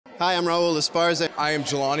Hi, I'm Raúl Esparza. I am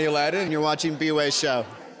Jelani, Alladin. And you're watching bwaySHO.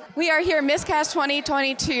 We are here, MISCAST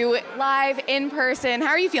 2022, live in person. How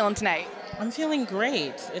are you feeling tonight? I'm feeling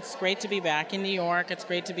great. It's great to be back in New York. It's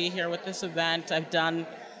great to be here with this event. I've done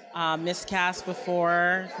MISCAST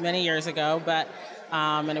before many years ago, but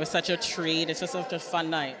and it was such a treat. It's just such a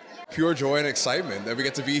fun night. Pure joy and excitement that we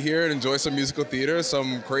get to be here and enjoy some musical theater,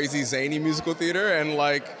 some crazy zany musical theater, and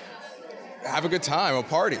like have a good time, a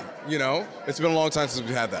party. You know, it's been a long time since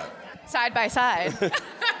we've had that. Side by side.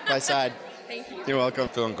 By side. Thank you. You're welcome.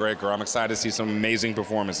 Feeling great, girl. I'm excited to see some amazing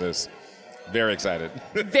performances. Very excited.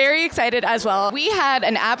 Very excited as well. We had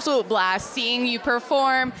an absolute blast seeing you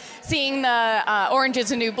perform, seeing the Orange is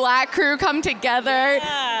the New Black crew come together.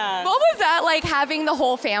 Yeah. What was that like, having the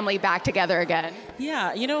whole family back together again?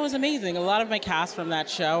 Yeah, you know, it was amazing. A lot of my cast from that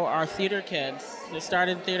show are theater kids. They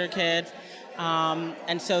started theater kids.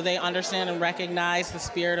 And so they understand and recognize the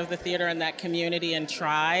spirit of the theater and that community and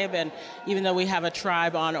tribe. And even though we have a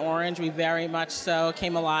tribe on Orange, we very much so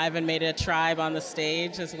came alive and made a tribe on the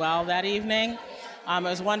stage as well that evening. It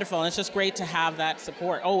was wonderful, and it's just great to have that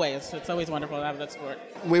support, always. It's always wonderful to have that support.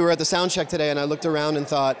 We were at the sound check today, and I looked around and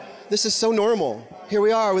thought, this is so normal. Here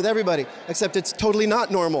we are with everybody, except it's totally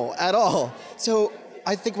not normal at all. So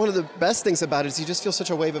I think one of the best things about it is you just feel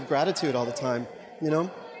such a wave of gratitude all the time, you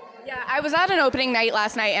know? Yeah, I was at an opening night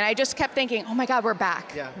last night, and I just kept thinking, oh my God, we're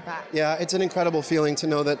back. Yeah, we're back. Yeah, it's an incredible feeling to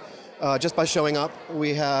know that just by showing up,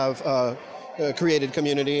 we have created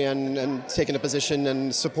community and taken a position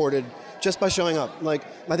and supported just by showing up. Like,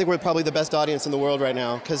 I think we're probably the best audience in the world right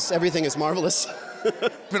now, because everything is marvelous.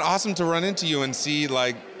 It's been awesome to run into you and see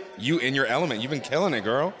like you in your element. You've been killing it,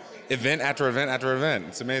 girl. Event after event after event.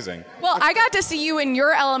 It's amazing. Well, I got to see you in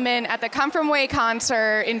your element at the Come From Away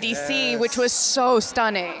concert in DC, Yes. which was so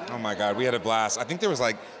stunning. Oh my God, we had a blast. I think there was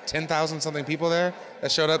like 10,000 something people there that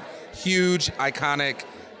showed up. Huge, iconic,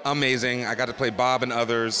 amazing. I got to play Bob and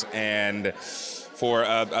others, and for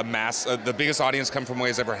a mass, the biggest audience Come From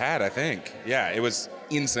Away's ever had, I think. Yeah, it was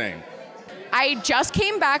insane. I just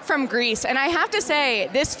came back from Greece, and I have to say,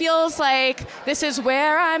 this feels like this is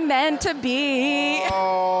where I'm meant to be.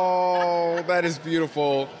 Oh, that is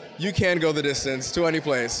beautiful. You can go the distance to any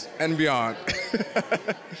place and beyond.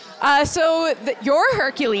 Your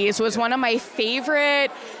Hercules was one of my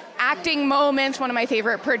favorite acting moments, one of my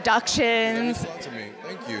favorite productions. That means a lot to me.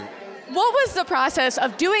 Thank you. What was the process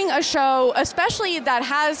of doing a show, especially that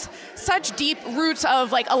has such deep roots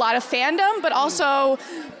of like a lot of fandom, but also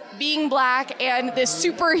being black and this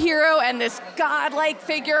superhero and this godlike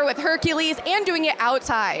figure with Hercules, and doing it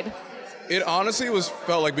outside? It honestly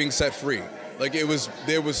felt like being set free. Like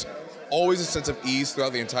there was always a sense of ease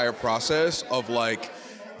throughout the entire process of like,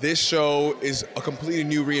 this show is a completely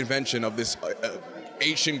new reinvention of this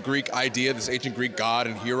ancient Greek idea, this ancient Greek god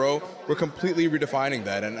and hero. We're completely redefining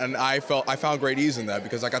that, and I found great ease in that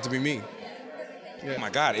because I got to be me. Yeah. Oh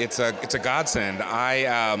my God, it's a godsend.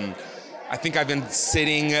 I think I've been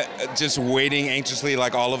sitting, just waiting anxiously,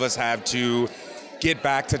 like all of us have, to get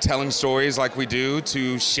back to telling stories like we do,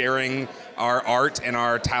 to sharing our art and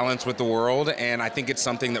our talents with the world, and I think it's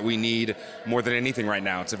something that we need more than anything right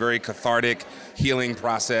now. It's a very cathartic, healing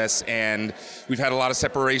process, and we've had a lot of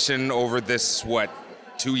separation over this,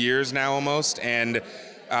 2 years now almost, and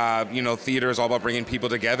theater is all about bringing people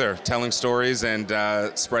together, telling stories, and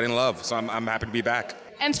spreading love, so I'm happy to be back.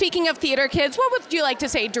 And speaking of theater kids, what would you like to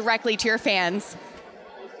say directly to your fans?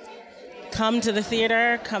 Come to the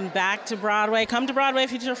theater, come back to Broadway. Come to Broadway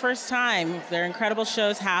if it's your first time. There are incredible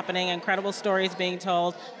shows happening, incredible stories being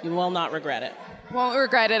told. You will not regret it. Won't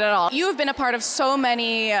regret it at all. You have been a part of so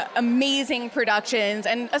many amazing productions,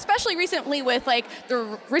 and especially recently with like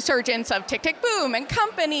the resurgence of Tick, Tick, Boom and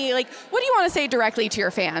Company. Like, what do you want to say directly to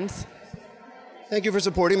your fans? Thank you for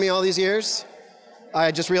supporting me all these years.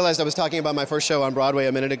 I just realized I was talking about my first show on Broadway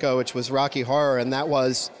a minute ago, which was Rocky Horror, and that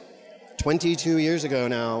was 22 years ago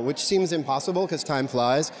now, which seems impossible because time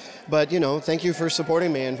flies. But, thank you for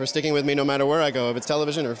supporting me and for sticking with me no matter where I go, if it's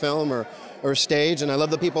television or film or stage. And I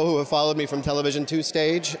love the people who have followed me from television to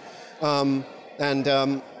stage.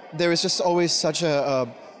 There is just always such a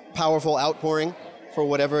powerful outpouring for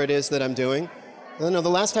whatever it is that I'm doing. I don't know, the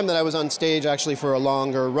last time that I was on stage actually for a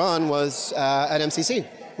longer run was at MCC,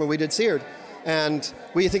 when we did Seared. And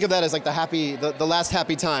we think of that as like the last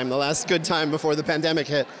happy time, the last good time before the pandemic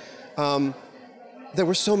hit. There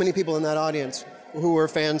were so many people in that audience who were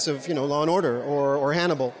fans of, Law and Order or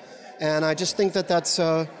Hannibal. And I just think that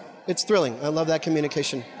it's thrilling. I love that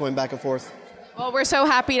communication going back and forth. Well, we're so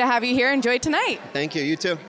happy to have you here. Enjoy tonight. Thank you. You too.